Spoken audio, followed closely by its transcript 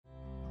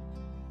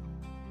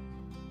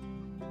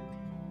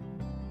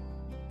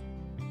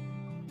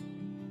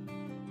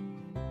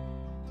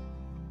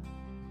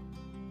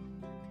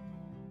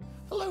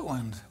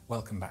Hello and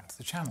welcome back to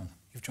the channel.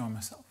 You've joined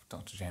myself,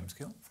 Dr. James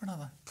Gill, for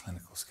another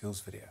clinical skills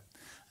video.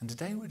 And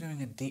today we're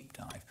doing a deep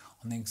dive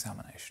on the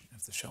examination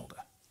of the shoulder.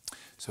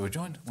 So we're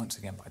joined once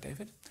again by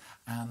David,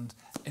 and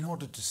in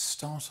order to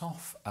start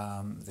off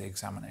the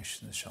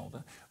examination of the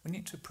shoulder, we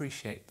need to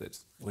appreciate that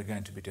we're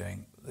going to be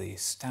doing the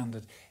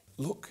standard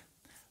look,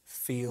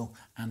 feel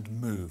and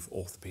move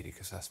orthopaedic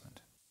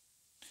assessment.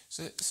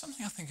 So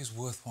something I think is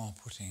worthwhile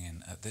putting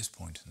in at this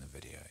point in the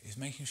video is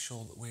making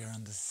sure that we are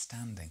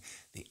understanding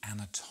the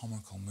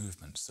anatomical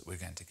movements that we're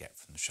going to get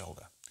from the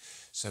shoulder.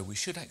 So we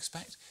should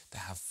expect to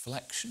have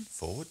flexion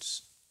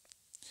forwards,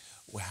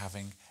 we're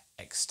having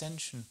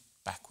extension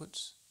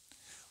backwards,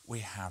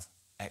 we have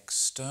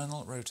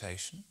external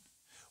rotation,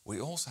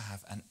 we also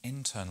have an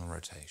internal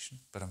rotation,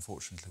 but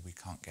unfortunately we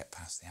can't get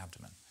past the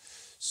abdomen.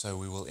 So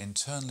we will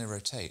internally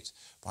rotate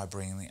by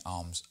bringing the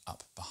arms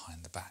up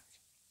behind the back.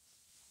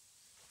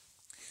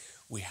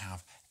 We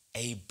have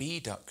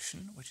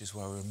abduction, which is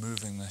where we're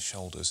moving the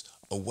shoulders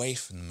away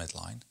from the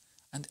midline,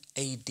 and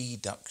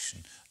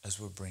adduction as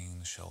we're bringing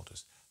the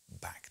shoulders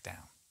back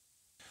down.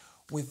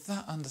 With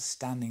that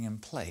understanding in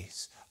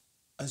place,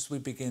 as we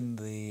begin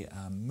the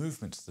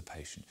movements of the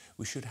patient,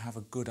 we should have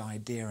a good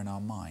idea in our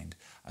mind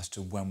as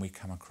to when we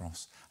come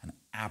across an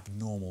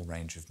abnormal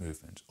range of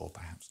movement or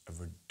perhaps a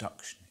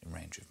reduction in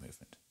range of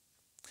movement.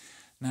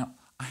 Now,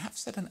 I have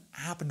said an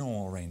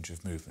abnormal range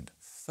of movement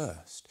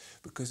first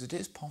because it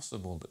is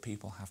possible that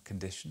people have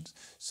conditions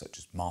such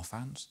as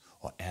Marfan's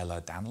or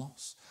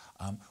Ehlers-Danlos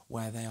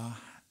where they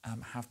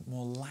have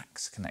more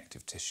lax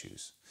connective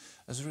tissues.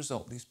 As a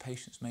result, these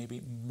patients may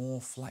be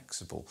more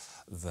flexible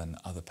than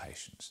other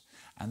patients,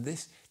 and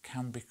this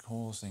can be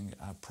causing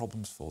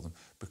problems for them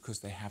because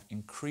they have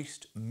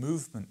increased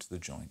movement to the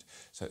joint,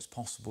 so it's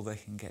possible they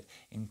can get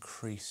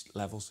increased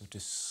levels of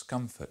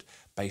discomfort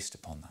based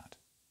upon that.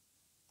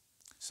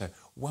 So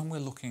when we're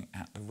looking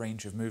at the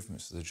range of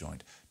movements of the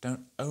joint,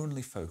 don't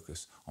only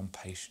focus on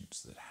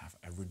patients that have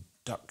a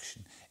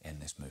reduction in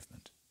this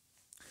movement.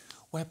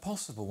 Where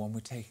possible, when we're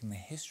taking the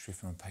history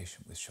from a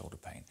patient with shoulder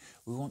pain,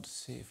 we want to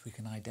see if we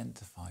can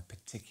identify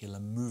particular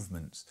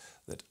movements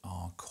that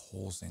are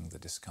causing the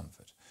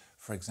discomfort.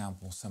 For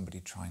example, somebody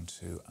trying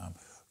to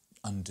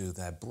undo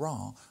their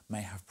bra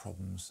may have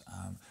problems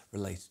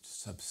related to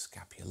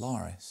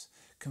subscapularis.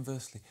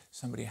 Conversely,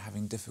 somebody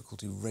having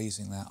difficulty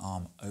raising their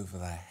arm over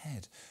their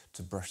head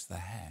to brush their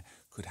hair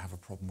could have a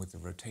problem with the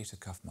rotator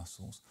cuff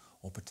muscles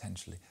or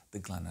potentially the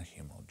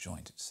glenohumeral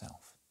joint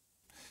itself.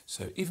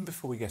 So even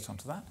before we get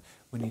onto that,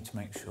 we need to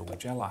make sure we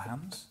gel our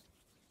hands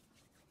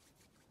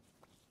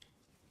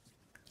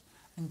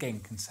and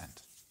gain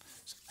consent.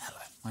 So,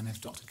 hello, my name's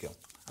Dr. Gill.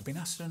 I've been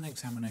asked to do an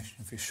examination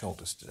of your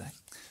shoulders today.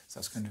 So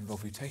that's going to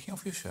involve you taking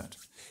off your shirt,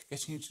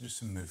 getting you to do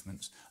some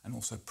movements, and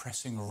also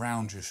pressing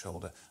around your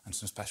shoulder and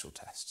some special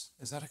tests.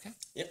 Is that okay?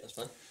 Yeah, that's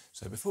fine.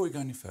 So before we go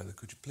any further,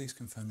 could you please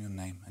confirm your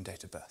name and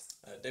date of birth?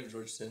 David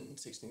Rogerson,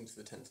 16th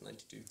to the 10th,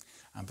 92.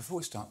 And before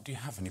we start, do you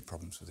have any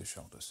problems with your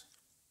shoulders?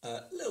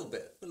 A little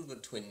bit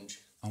twinge.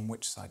 On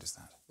which side is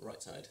that?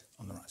 Right side.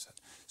 On the right side.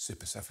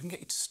 Super. So if we can get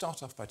you to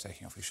start off by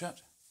taking off your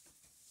shirt.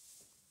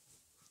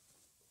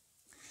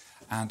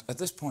 And at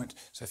this point,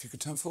 so if you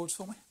could turn forwards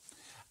for me.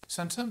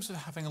 So in terms of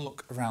having a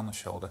look around the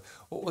shoulder,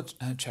 what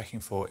we're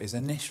checking for is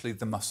initially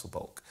the muscle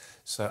bulk.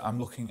 So I'm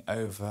looking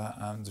over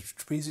the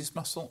trapezius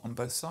muscle on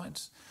both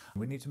sides.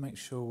 We need to make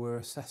sure we're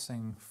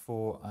assessing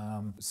for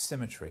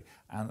symmetry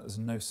and that there's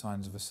no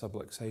signs of a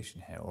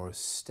subluxation here or a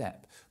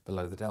step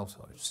below the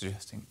deltoid,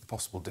 suggesting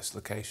possible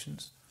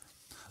dislocations.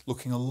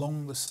 Looking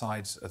along the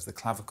sides of the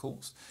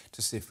clavicles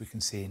to see if we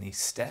can see any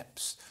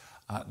steps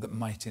that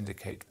might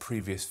indicate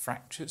previous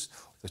fractures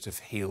that have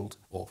healed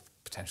or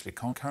potentially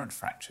concurrent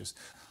fractures,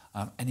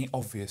 any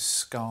obvious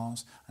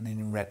scars and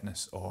any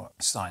redness or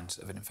signs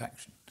of an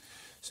infection.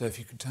 So if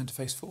you could turn to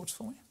face forwards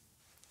for me.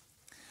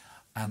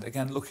 And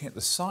again, looking at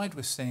the side,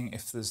 we're seeing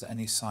if there's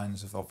any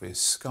signs of obvious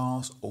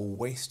scars or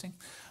wasting,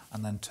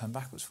 and then turn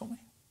backwards for me.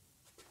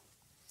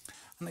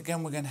 And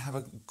again, we're going to have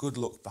a good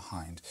look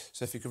behind.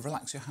 So if you could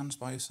relax your hands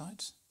by your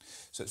sides.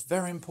 So it's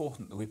very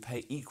important that we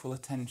pay equal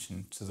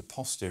attention to the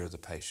posture of the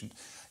patient.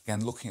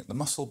 Again, looking at the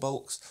muscle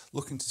bulks,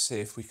 looking to see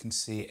if we can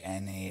see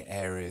any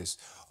areas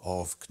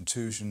of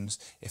contusions,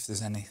 if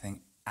there's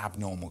anything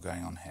abnormal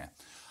going on here.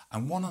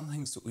 And one of the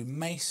things that we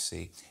may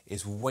see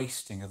is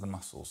wasting of the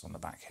muscles on the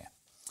back here.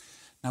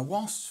 Now,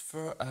 whilst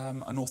for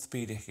an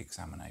orthopaedic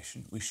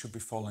examination, we should be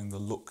following the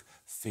look,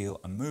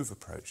 feel and move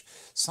approach,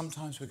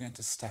 sometimes we're going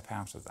to step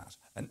out of that.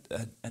 And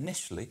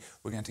initially,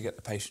 we're going to get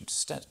the patient to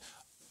step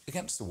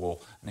against the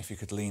wall, and if you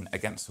could lean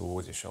against the wall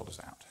with your shoulders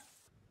out.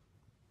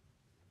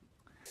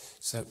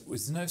 So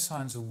with no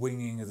signs of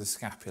winging of the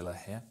scapula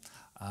here,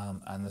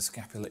 and the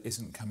scapula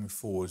isn't coming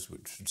forwards,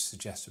 which would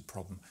suggest a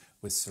problem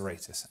with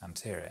serratus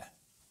anterior.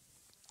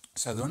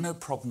 So there are no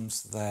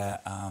problems there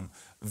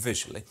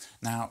visually.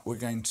 Now we're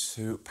going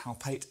to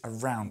palpate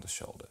around the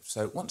shoulder.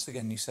 So once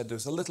again, you said there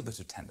was a little bit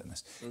of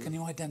tenderness. Can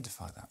you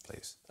identify that,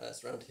 please?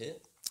 It's around here.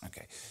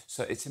 Okay,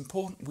 so it's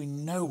important we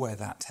know where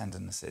that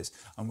tenderness is,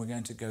 and we're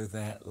going to go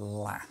there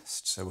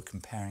last. So we're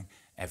comparing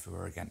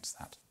everywhere against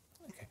that.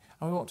 Okay,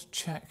 and we want to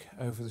check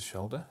over the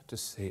shoulder to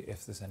see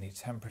if there's any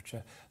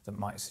temperature that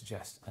might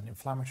suggest an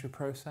inflammatory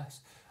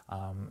process,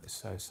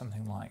 so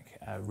something like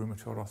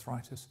rheumatoid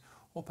arthritis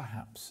or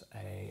perhaps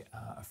a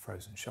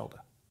frozen shoulder.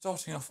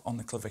 Starting off on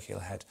the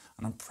clavicular head,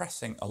 and I'm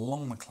pressing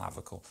along the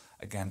clavicle,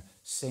 again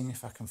seeing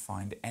if I can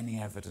find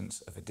any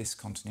evidence of a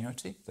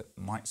discontinuity that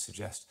might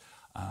suggest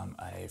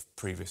a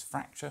previous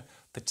fracture,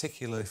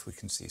 particularly if we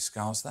can see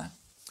scars there.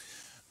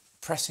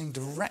 Pressing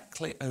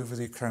directly over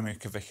the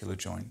acromioclavicular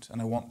joint,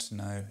 and I want to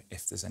know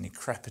if there's any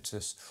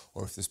crepitus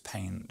or if there's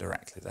pain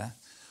directly there.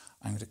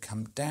 I'm going to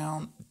come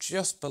down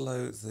just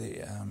below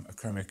the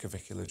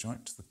acromioclavicular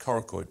joint to the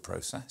coracoid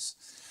process,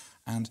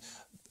 and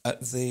at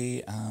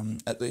the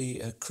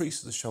crease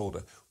of the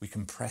shoulder, we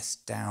can press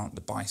down the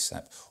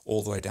bicep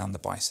all the way down the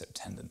bicep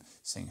tendon,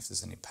 seeing if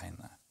there's any pain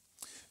there.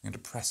 I'm going to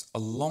press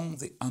along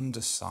the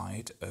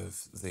underside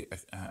of the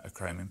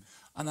acromion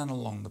and then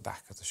along the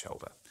back of the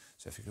shoulder.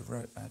 So if you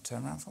could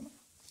turn around for me.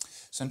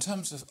 So in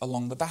terms of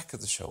along the back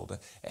of the shoulder,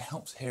 it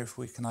helps here if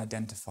we can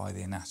identify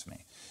the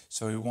anatomy.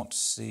 So we want to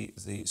see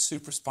the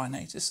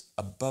supraspinatus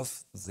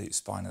above the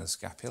spine of the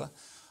scapula,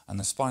 and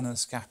the spine of the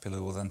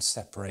scapula will then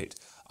separate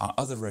our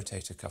other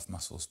rotator cuff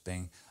muscles,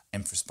 being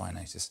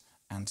infraspinatus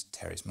and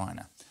teres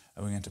minor.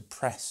 And we're going to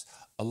press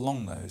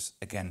along those,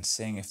 again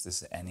seeing if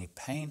there's any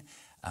pain,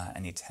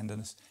 any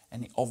tenderness,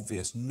 any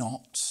obvious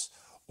knots,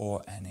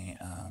 or any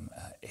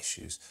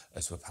issues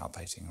as we're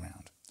palpating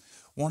around.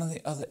 One of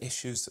the other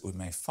issues that we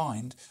may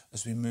find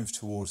as we move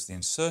towards the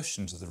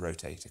insertions of the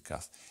rotator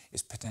cuff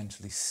is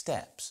potentially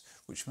steps,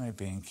 which may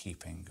be in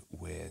keeping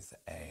with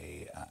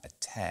a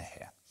tear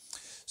here.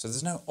 So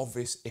there's no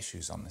obvious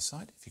issues on this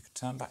side. If you could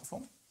turn back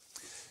for me.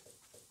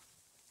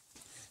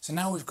 So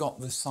now we've got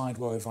the side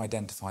where we've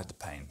identified the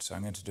pain. So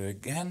I'm going to do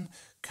again,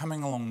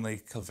 coming along the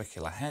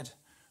clavicular head,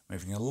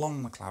 moving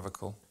along the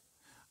clavicle,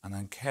 and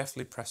then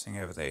carefully pressing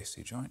over the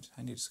AC joint.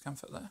 Any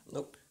discomfort there?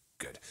 Nope.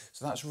 Good.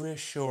 So that's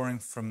reassuring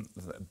from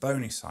the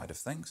bony side of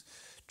things.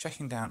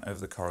 Checking down over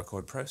the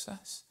coracoid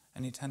process.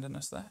 Any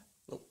tenderness there?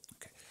 Nope.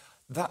 Okay.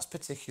 That's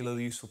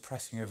particularly useful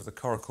pressing over the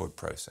coracoid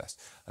process,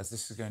 as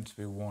this is going to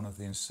be one of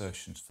the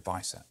insertions for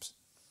biceps.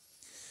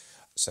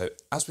 So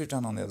as we've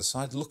done on the other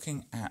side,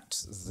 looking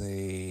at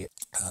the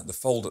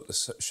fold at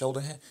the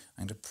shoulder here,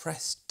 I'm going to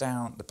press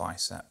down the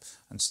bicep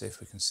and see if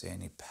we can see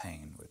any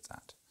pain with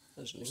that.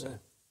 Actually, no.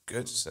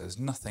 Good, so there's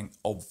nothing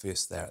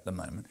obvious there at the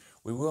moment.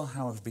 We will,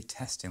 however, be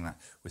testing that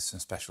with some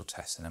special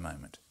tests in a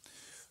moment.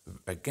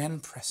 Again,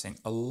 pressing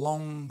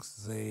along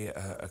the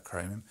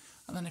acromion,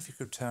 and then if you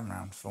could turn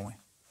around for me.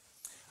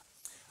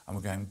 And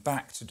we're going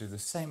back to do the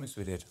same as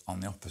we did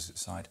on the opposite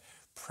side,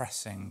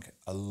 pressing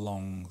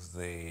along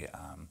the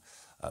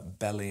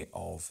belly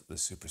of the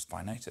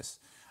supraspinatus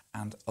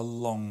and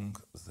along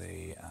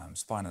the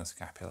spine of the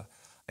scapula.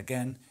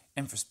 Again,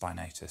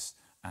 infraspinatus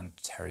and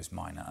teres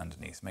minor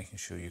underneath, making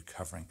sure you're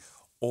covering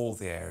all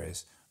the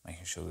areas,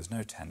 making sure there's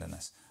no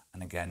tenderness,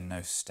 and again,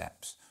 no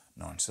steps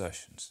nor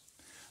insertions.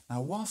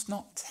 Now, whilst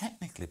not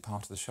technically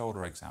part of the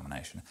shoulder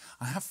examination,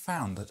 I have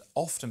found that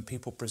often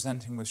people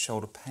presenting with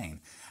shoulder pain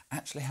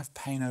actually have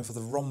pain over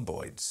the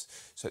rhomboids,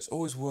 so it's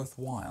always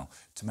worthwhile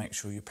to make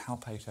sure you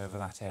palpate over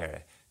that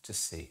area to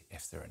see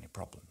if there are any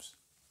problems.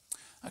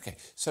 Okay,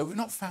 so we've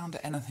not found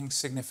anything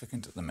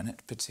significant at the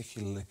minute,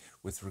 particularly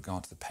with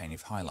regard to the pain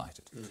you've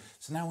highlighted.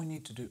 So now we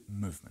need to do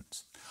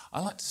movements.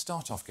 I like to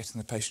start off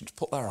getting the patient to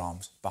put their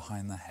arms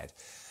behind their head.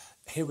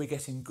 Here we're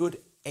getting good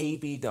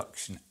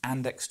abduction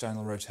and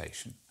external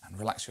rotation, and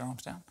relax your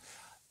arms down.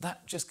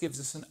 That just gives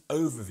us an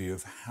overview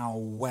of how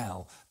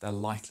well they're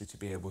likely to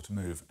be able to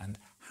move and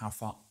how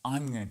far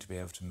I'm going to be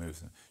able to move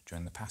them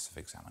during the passive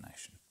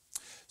examination.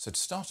 So to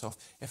start off,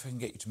 if I can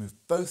get you to move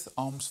both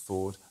arms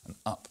forward and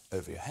up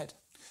over your head.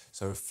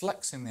 So we're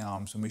flexing the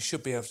arms, and we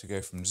should be able to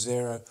go from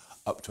 0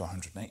 up to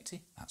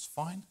 180. That's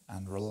fine.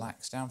 And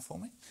relax down for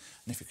me.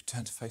 And if you could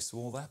turn to face the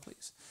wall there,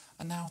 please.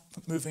 And now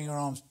moving your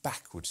arms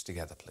backwards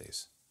together,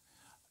 please.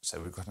 So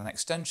we've got an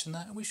extension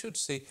there, and we should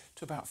see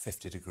to about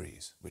 50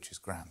 degrees, which is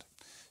grand.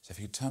 So if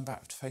you could turn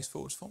back to face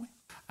forwards for me.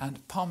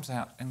 And palms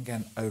out, and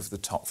again over the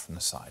top from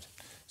the side.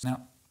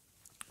 Now,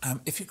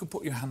 if you could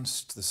put your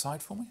hands to the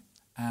side for me,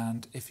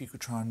 and if you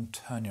could try and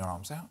turn your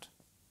arms out.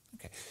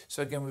 Okay,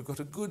 so again, we've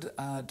got a good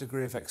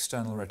degree of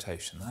external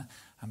rotation there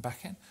and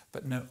back in,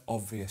 but no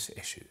obvious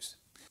issues.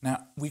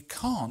 Now, we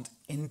can't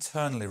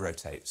internally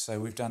rotate,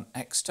 so we've done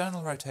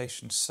external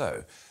rotation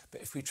so,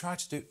 but if we try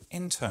to do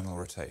internal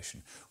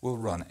rotation, we'll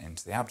run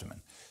into the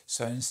abdomen.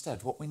 So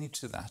instead, what we need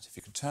to do that, if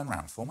you could turn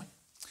around for me.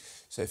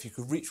 So if you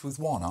could reach with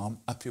one arm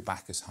up your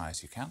back as high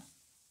as you can.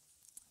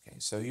 Okay,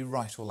 so you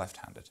right or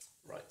left-handed?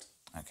 Right.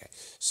 Okay,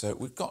 so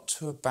we've got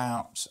to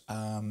about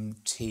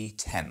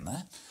T10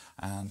 there,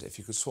 and if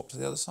you could swap to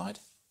the other side.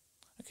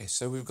 Okay,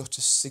 so we've got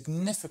a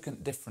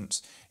significant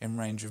difference in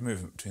range of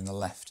movement between the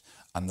left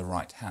and the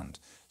right hand.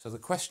 So the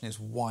question is,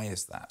 why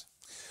is that?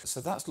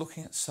 So that's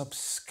looking at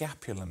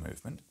subscapular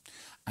movement,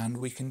 and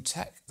we can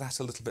check that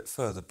a little bit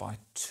further by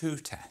two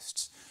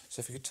tests. So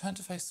if you could turn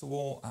to face the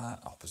wall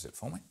opposite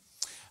for me,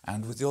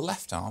 and with your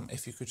left arm,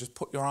 if you could just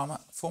put your arm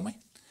up for me,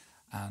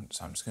 And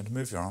so I'm just going to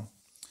move your arm.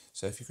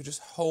 So if you could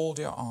just hold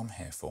your arm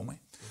here for me,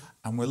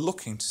 and we're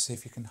looking to see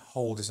if you can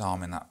hold his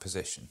arm in that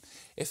position.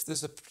 If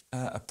there's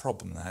a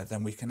problem there,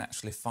 then we can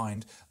actually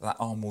find that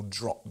arm will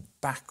drop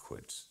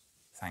backwards.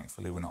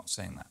 Thankfully, we're not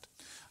seeing that.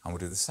 And we'll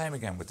do the same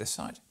again with this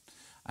side,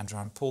 and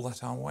try and pull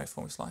that arm away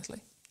for me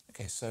slightly.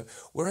 Okay, so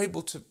we're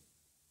able to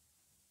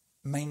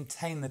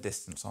maintain the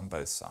distance on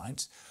both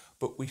sides,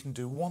 but we can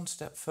do one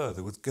step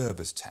further with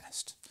Gerber's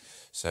test.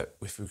 So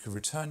if we could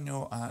return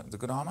your the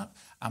good arm up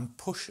and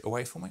push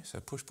away for me, so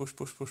push, push,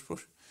 push, push,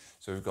 push.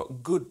 So we've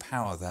got good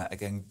power there,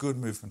 again, good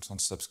movement on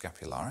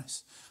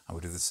subscapularis. And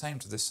we'll do the same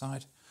to this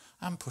side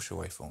and push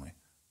away for me.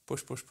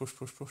 Push, push, push,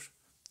 push, push.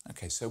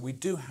 Okay, so we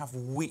do have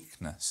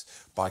weakness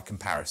by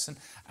comparison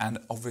and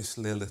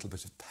obviously a little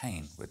bit of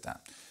pain with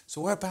that.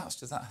 So whereabouts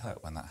did that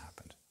hurt when that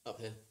happened? Up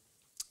here.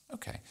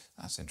 Okay,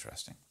 that's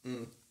interesting.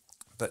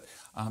 But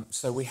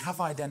so we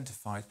have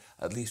identified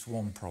at least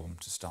one problem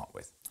to start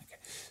with. Okay.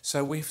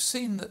 So we've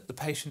seen that the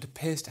patient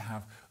appears to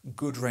have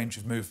good range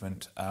of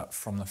movement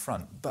from the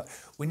front, but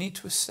we need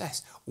to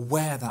assess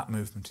where that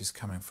movement is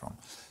coming from.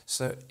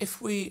 So if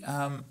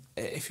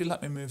you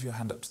let me move your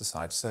hand up to the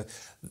side, so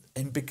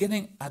in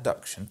beginning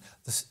adduction,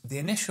 the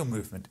initial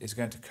movement is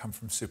going to come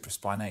from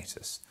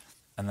supraspinatus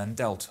and then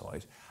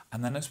deltoid,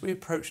 and then as we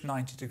approach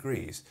 90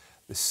 degrees,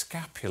 the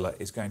scapula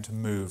is going to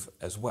move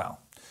as well.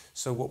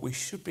 So what we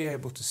should be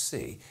able to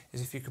see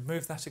is if you could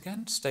move that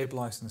again,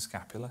 stabilising the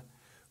scapula,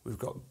 we've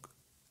got,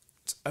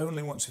 it's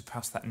only once we've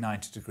passed that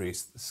 90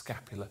 degrees that the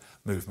scapular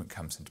movement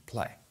comes into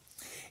play.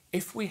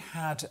 If we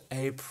had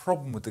a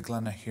problem with the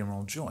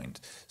glenohumeral joint,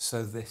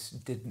 so this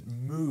didn't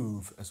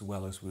move as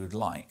well as we would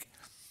like,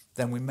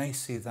 then we may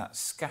see that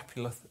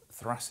scapular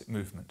thoracic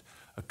movement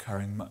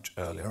occurring much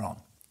earlier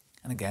on.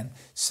 And again,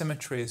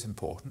 symmetry is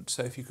important,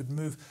 so if you could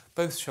move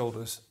both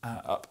shoulders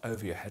up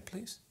over your head,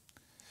 please.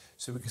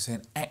 So we can see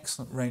an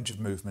excellent range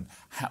of movement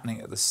happening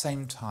at the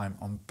same time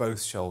on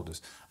both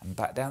shoulders, and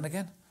back down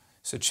again.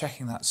 So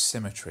checking that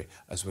symmetry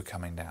as we're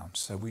coming down.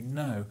 So we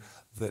know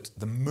that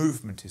the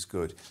movement is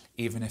good,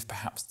 even if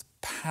perhaps the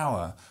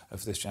power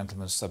of this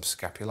gentleman's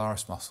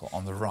subscapularis muscle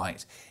on the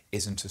right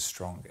isn't as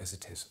strong as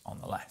it is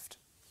on the left.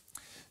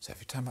 So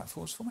if you turn back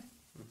forwards for me.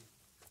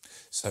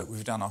 So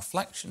we've done our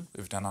flexion,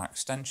 we've done our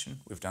extension,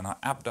 we've done our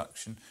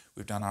abduction,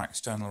 we've done our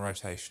external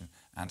rotation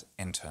and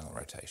internal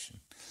rotation.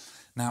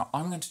 Now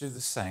I'm going to do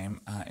the same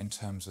in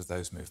terms of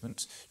those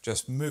movements,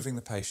 just moving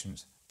the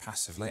patient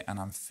passively, and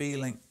I'm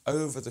feeling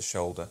over the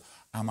shoulder,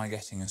 am I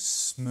getting a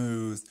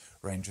smooth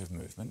range of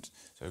movement?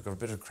 So we've got a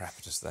bit of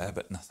crepitus there,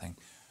 but nothing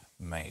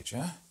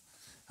major.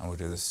 And we'll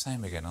do the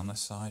same again on this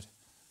side,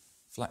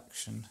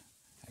 flexion,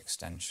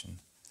 extension,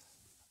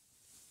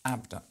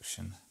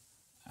 abduction,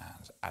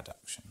 and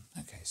adduction.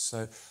 Okay,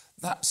 so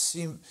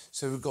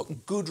so we've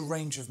got good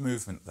range of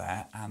movement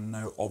there and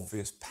no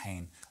obvious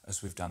pain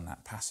as we've done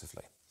that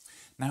passively.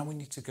 Now we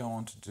need to go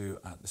on to do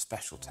the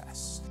special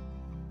tests.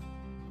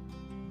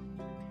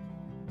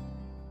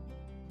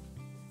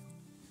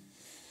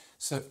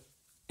 So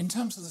in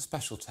terms of the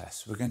special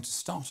tests, we're going to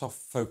start off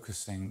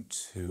focusing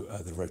to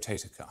the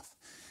rotator cuff.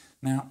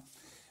 Now,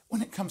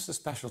 when it comes to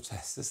special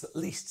tests, there's at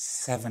least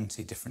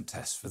 70 different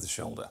tests for the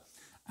shoulder,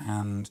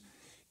 and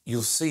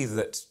you'll see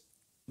that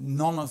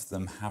none of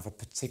them have a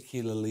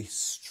particularly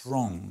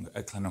strong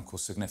clinical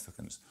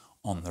significance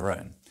on their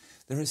own.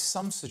 There is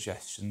some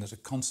suggestion that a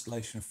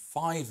constellation of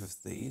 5 of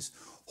these,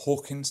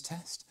 Hawkins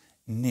test,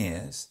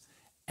 NIRS,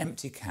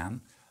 empty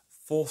can,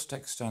 forced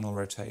external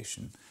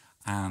rotation,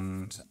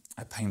 and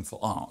a painful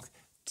arc,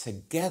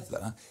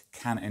 together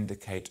can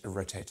indicate a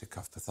rotator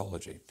cuff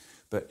pathology.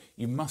 But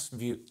you must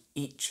view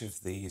each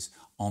of these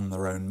on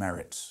their own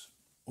merits,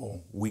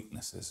 or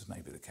weaknesses,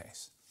 may be the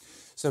case.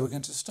 So we're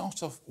going to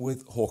start off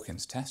with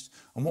Hawkins test,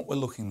 and what we're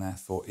looking there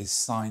for is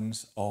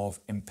signs of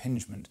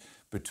impingement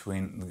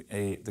between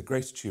the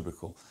greater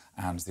tubercle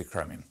and the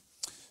acromion.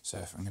 So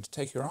if I'm going to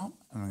take your arm,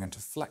 and I'm going to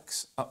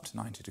flex up to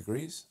 90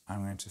 degrees,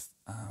 I'm going to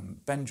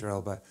bend your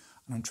elbow,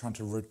 and I'm trying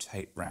to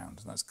rotate round.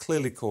 And that's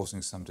clearly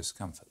causing some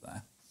discomfort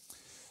there.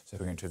 So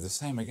we're going to do the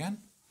same again.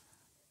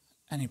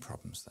 Any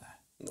problems there?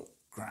 No.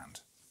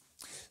 Grand.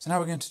 So now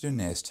we're going to do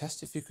NIRS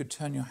test. If you could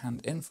turn your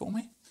hand in for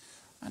me,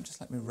 and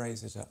just let me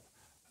raise it up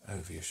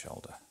over your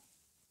shoulder.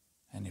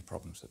 Any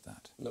problems with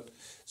that? Nope.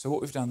 So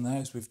what we've done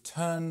there is we've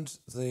turned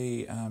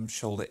the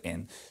shoulder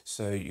in,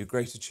 so your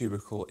greater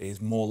tubercle is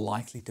more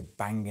likely to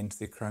bang into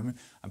the acromion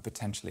and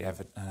potentially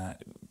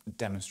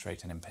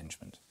demonstrate an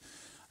impingement.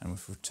 And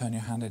if we turn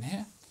your hand in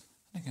here,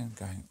 and again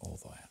going all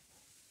the way up.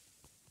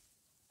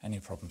 Any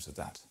problems with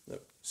that?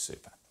 Nope.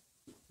 Super.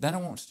 Then I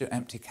want to do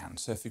empty can.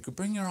 So if you could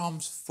bring your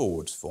arms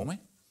forwards for me,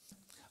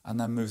 and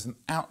then move them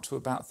out to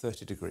about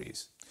 30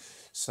 degrees.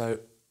 So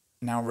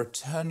now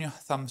return your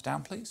thumbs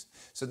down, please.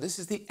 So this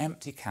is the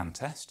empty can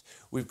test.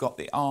 We've got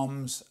the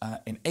arms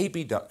in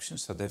abduction,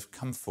 so they've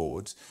come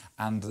forwards,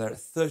 and they're at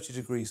 30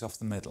 degrees off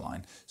the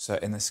midline, so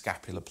in the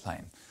scapular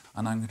plane.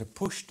 And I'm going to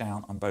push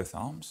down on both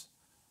arms.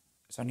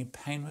 Is there any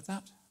pain with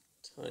that?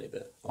 Tiny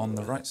bit. On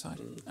the right side?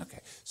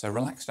 Okay, so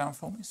relax down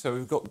for me. So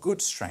we've got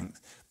good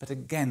strength, but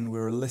again,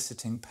 we're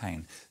eliciting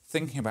pain.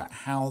 Thinking about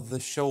how the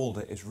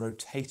shoulder is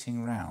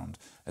rotating round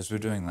as we're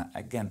doing that,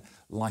 again,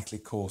 likely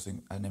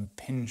causing an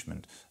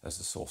impingement as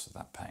the source of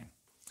that pain.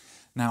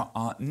 Now,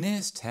 our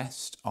NIRS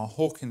test, our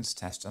Hawkins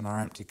test, and our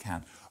empty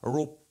can are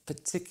all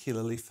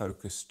particularly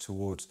focused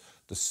towards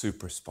the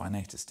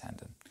supraspinatus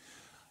tendon.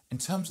 In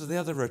terms of the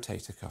other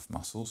rotator cuff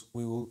muscles,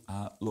 we will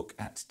look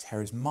at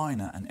teres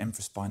minor and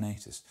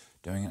infraspinatus,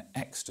 doing an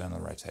external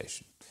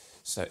rotation.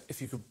 So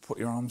if you could put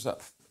your arms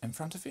up in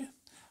front of you,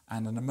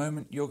 and in a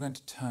moment you're going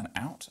to turn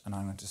out and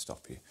I'm going to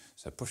stop you.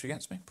 So push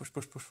against me, push,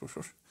 push, push, push,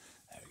 push.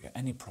 There we go.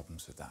 Any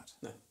problems with that?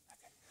 No.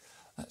 Okay.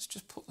 Let's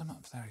just put them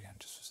up there again,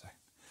 just for a second.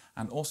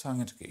 And also I'm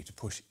going to get you to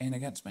push in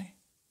against me.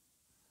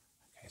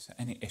 Okay, so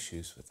any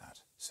issues with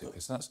that?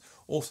 Super. So that's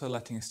also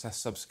letting us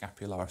test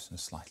subscapularis in a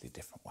slightly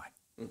different way.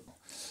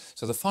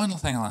 So the final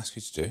thing I'll ask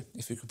you to do,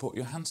 if you could put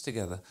your hands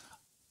together,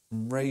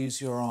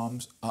 raise your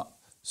arms up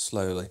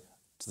slowly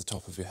to the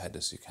top of your head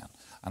as you can.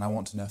 And I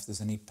want to know if there's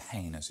any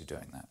pain as you're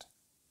doing that.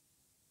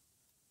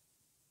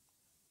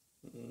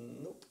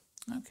 Nope.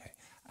 Okay,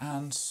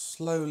 and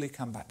slowly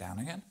come back down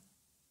again.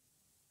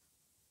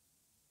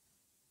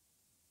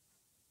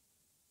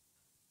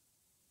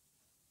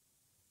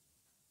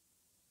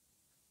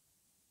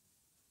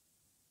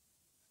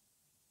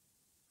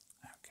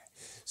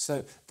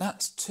 So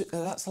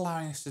that's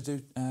allowing us to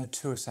do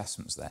two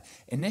assessments there.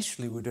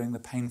 Initially, we're doing the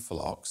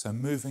painful arc, so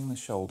moving the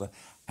shoulder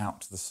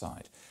out to the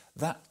side.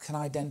 That can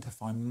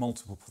identify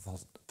multiple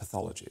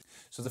pathologies.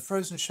 So the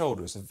frozen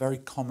shoulder is a very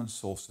common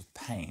source of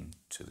pain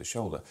to the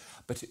shoulder,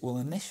 but it will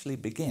initially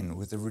begin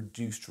with a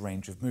reduced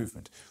range of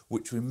movement,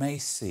 which we may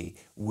see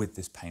with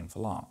this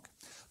painful arc.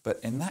 But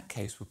in that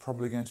case, we're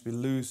probably going to be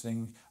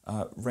losing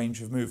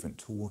range of movement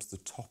towards the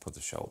top of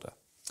the shoulder.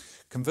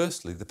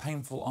 Conversely, the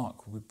painful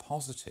arc will be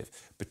positive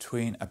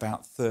between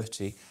about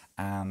 30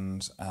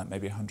 and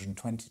maybe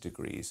 120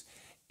 degrees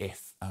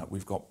if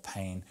we've got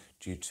pain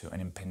due to an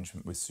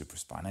impingement with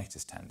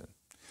supraspinatus tendon.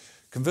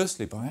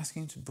 Conversely, by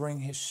asking him to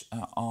bring his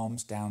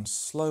arms down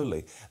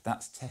slowly,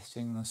 that's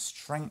testing the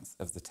strength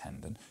of the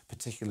tendon,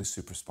 particularly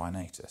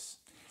supraspinatus.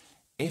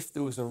 If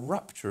there was a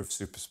rupture of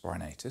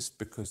supraspinatus,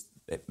 because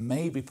it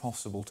may be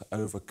possible to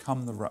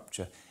overcome the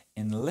rupture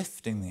in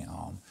lifting the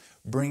arm,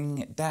 bringing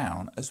it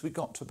down as we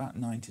got to about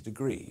 90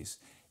 degrees.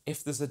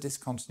 If there's a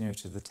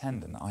discontinuity of the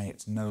tendon, i.e.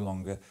 it's no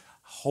longer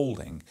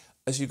holding,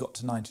 as you got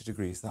to 90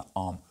 degrees, that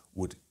arm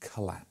would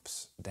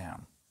collapse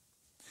down.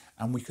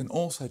 And we can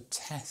also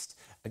test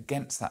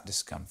against that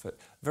discomfort,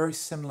 very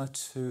similar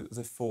to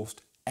the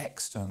forced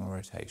external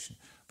rotation,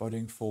 by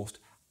doing forced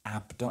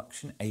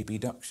abduction,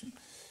 abduction.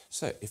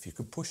 So if you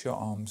could push your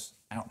arms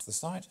out to the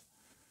side,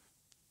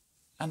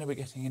 and are we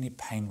getting any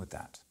pain with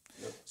that?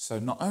 So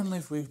not only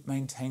have we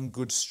maintained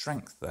good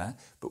strength there,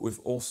 but we've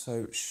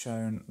also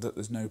shown that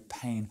there's no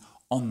pain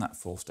on that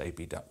forced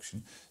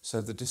abduction.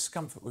 So the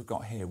discomfort we've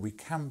got here, we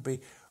can be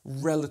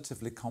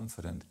relatively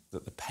confident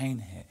that the pain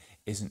here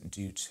isn't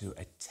due to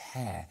a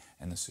tear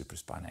in the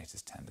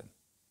supraspinatus tendon.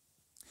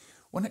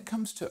 When it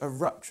comes to a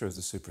rupture of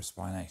the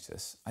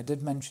supraspinatus, I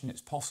did mention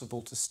it's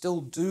possible to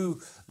still do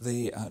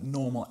the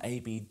normal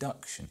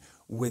abduction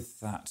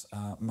with that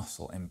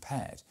muscle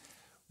impaired,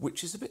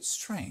 which is a bit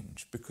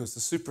strange because the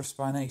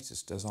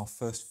supraspinatus does our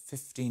first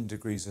 15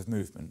 degrees of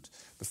movement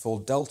before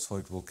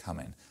deltoid will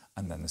come in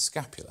and then the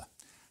scapula.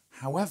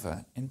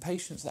 However, in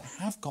patients that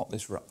have got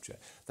this rupture,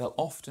 they'll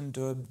often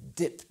do a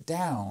dip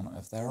down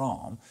of their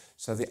arm,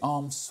 so the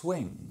arm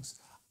swings,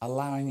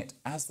 allowing it,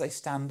 as they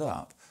stand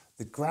up,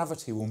 the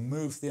gravity will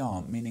move the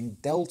arm, meaning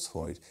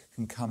deltoid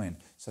can come in,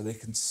 so they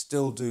can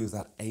still do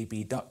that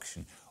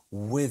abduction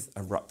with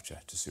a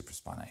rupture to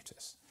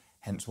supraspinatus.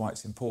 Hence why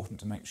it's important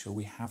to make sure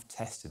we have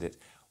tested it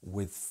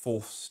with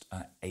forced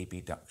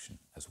abduction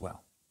as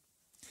well.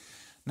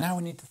 Now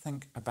we need to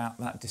think about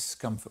that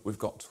discomfort we've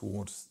got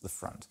towards the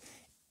front.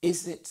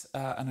 Is it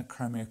an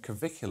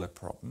acromioclavicular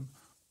problem?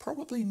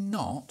 Probably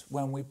not.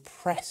 When we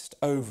pressed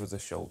over the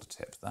shoulder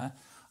tip there,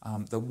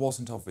 there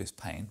wasn't obvious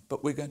pain,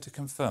 but we're going to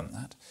confirm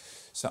that.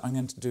 So I'm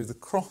going to do the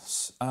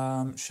cross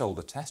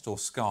shoulder test or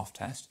scarf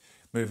test,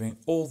 moving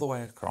all the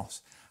way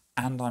across,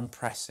 and I'm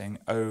pressing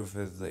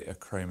over the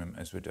acromion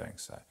as we're doing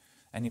so.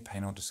 Any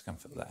pain or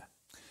discomfort there?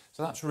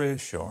 So that's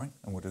reassuring,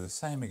 and we'll do the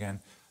same again.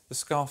 The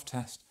scarf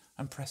test,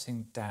 I'm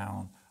pressing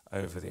down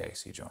over the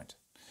AC joint.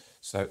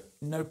 So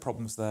no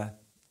problems there,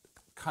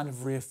 kind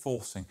of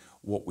reinforcing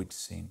what we'd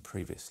seen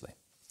previously.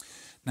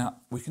 Now,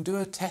 we can do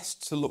a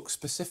test to look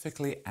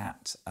specifically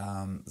at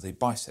the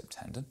bicep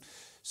tendon.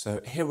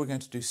 So here we're going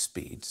to do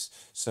speeds.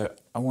 So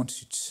I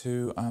want you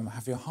to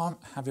have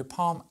your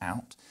palm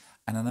out,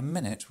 and in a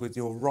minute with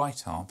your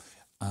right arm,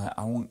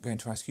 I'm going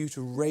to ask you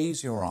to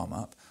raise your arm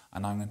up,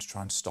 and I'm going to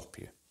try and stop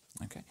you.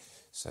 Okay,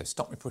 so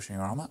stop me pushing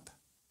your arm up.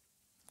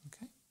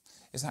 Okay,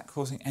 is that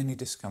causing any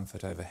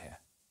discomfort over here?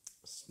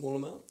 A small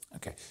amount.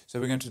 Okay, so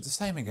we're going to do the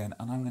same again,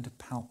 and I'm going to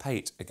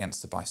palpate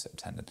against the bicep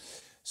tendon.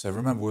 So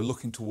remember, we're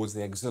looking towards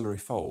the axillary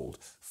fold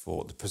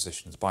for the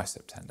position of the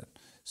bicep tendon.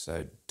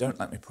 So don't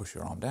let me push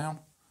your arm down.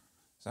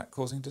 Is that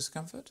causing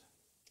discomfort?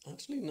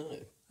 Actually, no.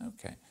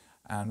 Okay.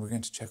 And we're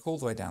going to check all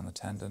the way down the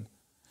tendon.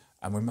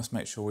 And we must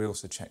make sure we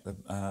also check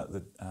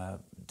the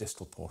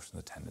distal portion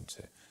of the tendon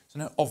too. So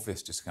no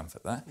obvious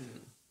discomfort there.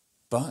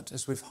 But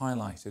as we've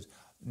highlighted,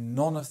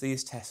 none of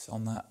these tests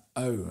on their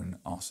own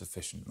are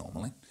sufficient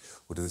normally.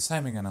 We'll do the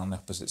same again on the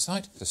opposite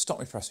side. So stop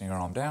me pressing your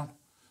arm down,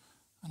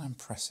 and I'm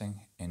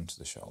pressing into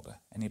the shoulder.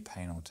 Any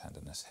pain or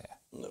tenderness here?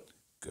 No.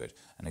 Good.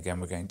 And again,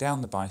 we're going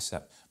down the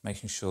bicep,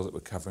 making sure that we're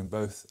covering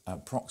both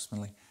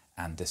proximally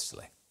and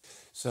distally.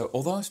 So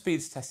although our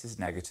speeds test is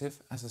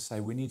negative, as I say,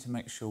 we need to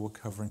make sure we're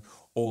covering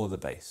all of the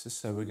bases.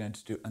 So we're going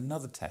to do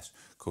another test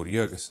called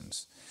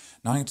Jurgensen's.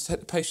 Now I'm going to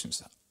take the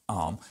patient's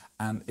arm,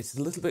 and it's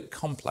a little bit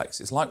complex.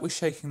 It's like we're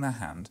shaking their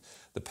hand.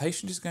 The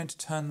patient is going to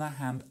turn their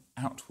hand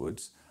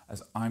outwards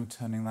as I'm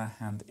turning their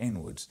hand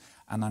inwards,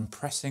 and I'm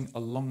pressing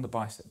along the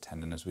bicep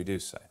tendon as we do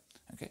so.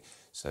 Okay,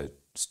 so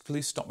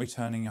please stop me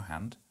turning your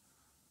hand.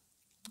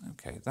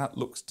 Okay, that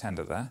looks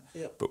tender there,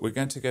 Yep. but we're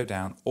going to go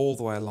down all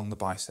the way along the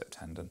bicep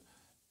tendon.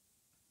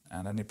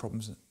 And any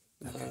problems?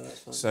 No, that's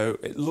fine. So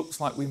it looks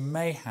like we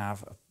may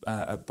have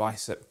a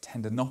bicep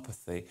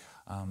tendinopathy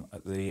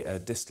at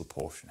the distal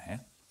portion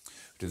here.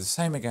 Do the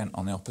same again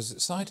on the opposite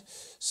side.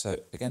 So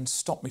again,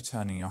 stop me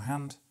turning your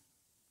hand.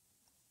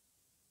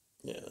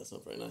 Yeah, that's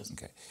not very nice.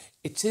 Okay.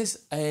 It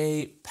is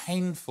a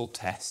painful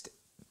test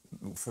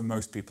for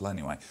most people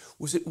anyway.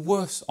 Was it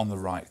worse on the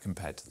right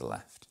compared to the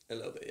left? A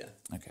little bit,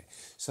 yeah. Okay,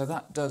 so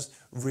that does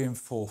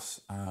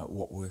reinforce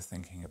what we're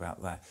thinking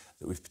about there,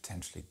 that we've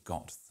potentially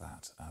got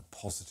that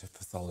positive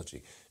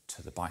pathology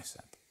to the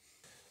bicep.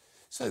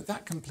 So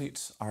that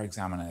completes our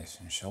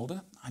examination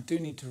shoulder. I do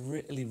need to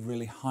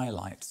really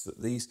highlight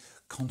that these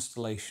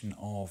constellation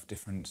of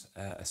different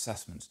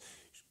assessments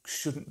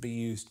shouldn't be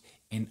used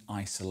in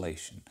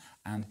isolation.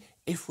 And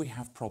if we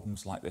have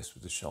problems like this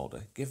with the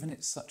shoulder, given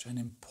it's such an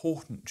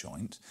important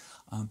joint,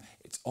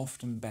 it's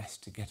often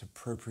best to get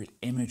appropriate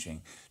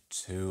imaging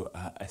to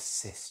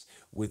assist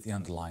with the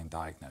underlying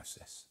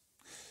diagnosis.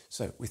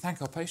 So we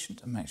thank our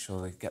patient and make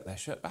sure they get their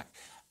shirt back.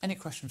 Any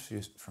questions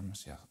from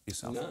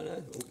yourself? No,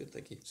 all good,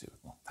 thank you. Super.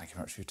 Well, thank you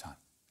very much for your time.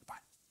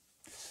 Goodbye.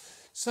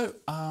 So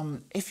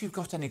if you've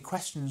got any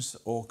questions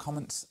or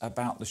comments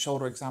about the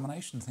shoulder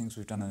examination, things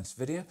we've done in this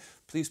video,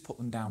 please put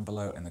them down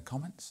below in the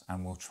comments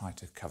and we'll try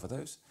to cover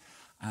those.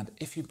 And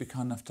if you'd be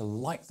kind enough to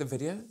like the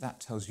video,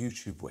 that tells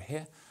YouTube we're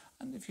here.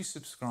 And if you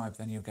subscribe,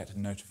 then you'll get a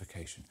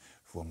notification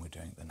for when we're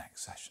doing the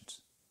next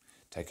sessions.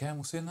 Take care and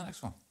we'll see you in the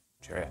next one.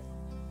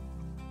 Cheerio.